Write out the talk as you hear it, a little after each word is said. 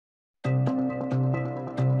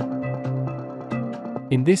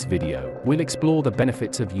In this video, we'll explore the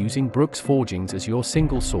benefits of using Brooks Forgings as your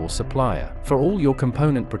single-source supplier for all your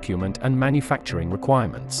component procurement and manufacturing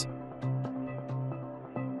requirements.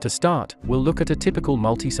 To start, we'll look at a typical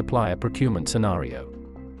multi-supplier procurement scenario.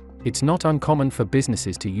 It's not uncommon for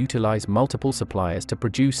businesses to utilize multiple suppliers to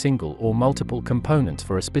produce single or multiple components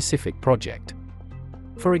for a specific project.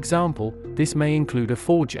 For example, this may include a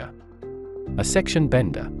forger, a section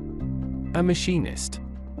bender, a machinist,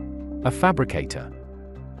 a fabricator,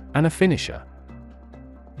 and a finisher.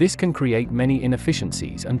 This can create many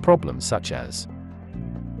inefficiencies and problems such as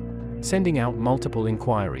sending out multiple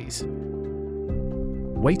inquiries,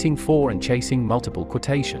 waiting for and chasing multiple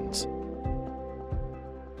quotations,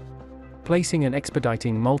 placing and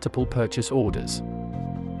expediting multiple purchase orders.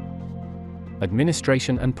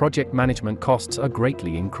 Administration and project management costs are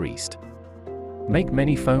greatly increased. Make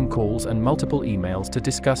many phone calls and multiple emails to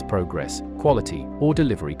discuss progress, quality, or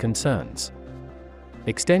delivery concerns.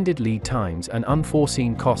 Extended lead times and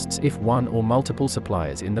unforeseen costs if one or multiple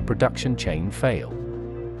suppliers in the production chain fail.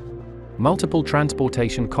 Multiple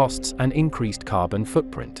transportation costs and increased carbon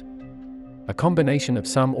footprint. A combination of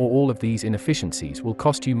some or all of these inefficiencies will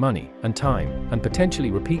cost you money and time, and potentially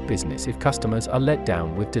repeat business if customers are let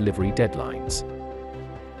down with delivery deadlines.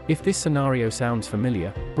 If this scenario sounds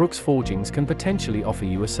familiar, Brooks Forgings can potentially offer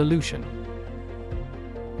you a solution.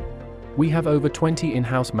 We have over 20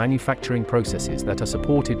 in-house manufacturing processes that are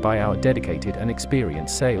supported by our dedicated and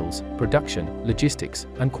experienced sales, production, logistics,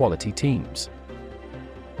 and quality teams.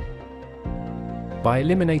 By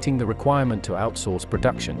eliminating the requirement to outsource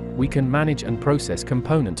production, we can manage and process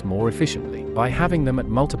components more efficiently by having them at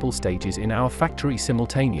multiple stages in our factory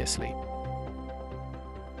simultaneously.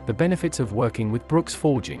 The benefits of working with Brooks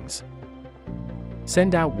Forgings: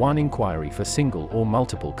 send out one inquiry for single or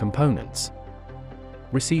multiple components.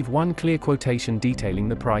 Receive one clear quotation detailing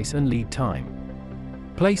the price and lead time.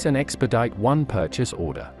 Place and expedite one purchase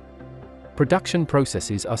order. Production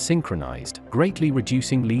processes are synchronized, greatly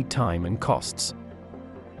reducing lead time and costs.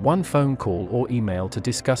 One phone call or email to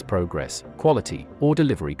discuss progress, quality, or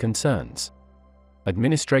delivery concerns.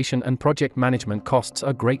 Administration and project management costs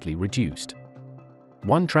are greatly reduced.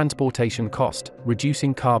 One transportation cost,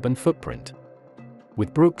 reducing carbon footprint.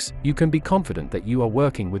 With Brooks, you can be confident that you are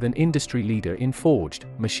working with an industry leader in forged,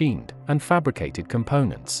 machined, and fabricated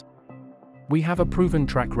components. We have a proven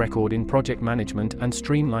track record in project management and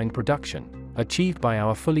streamlined production, achieved by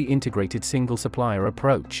our fully integrated single supplier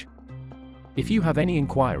approach. If you have any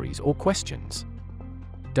inquiries or questions,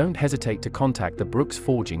 don't hesitate to contact the Brooks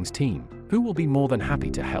Forgings team, who will be more than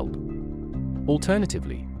happy to help.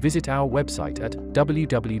 Alternatively, visit our website at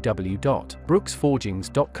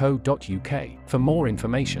www.brooksforgings.co.uk for more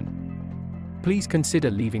information. Please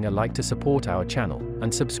consider leaving a like to support our channel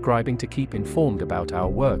and subscribing to keep informed about our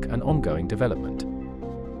work and ongoing development.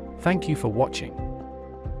 Thank you for watching.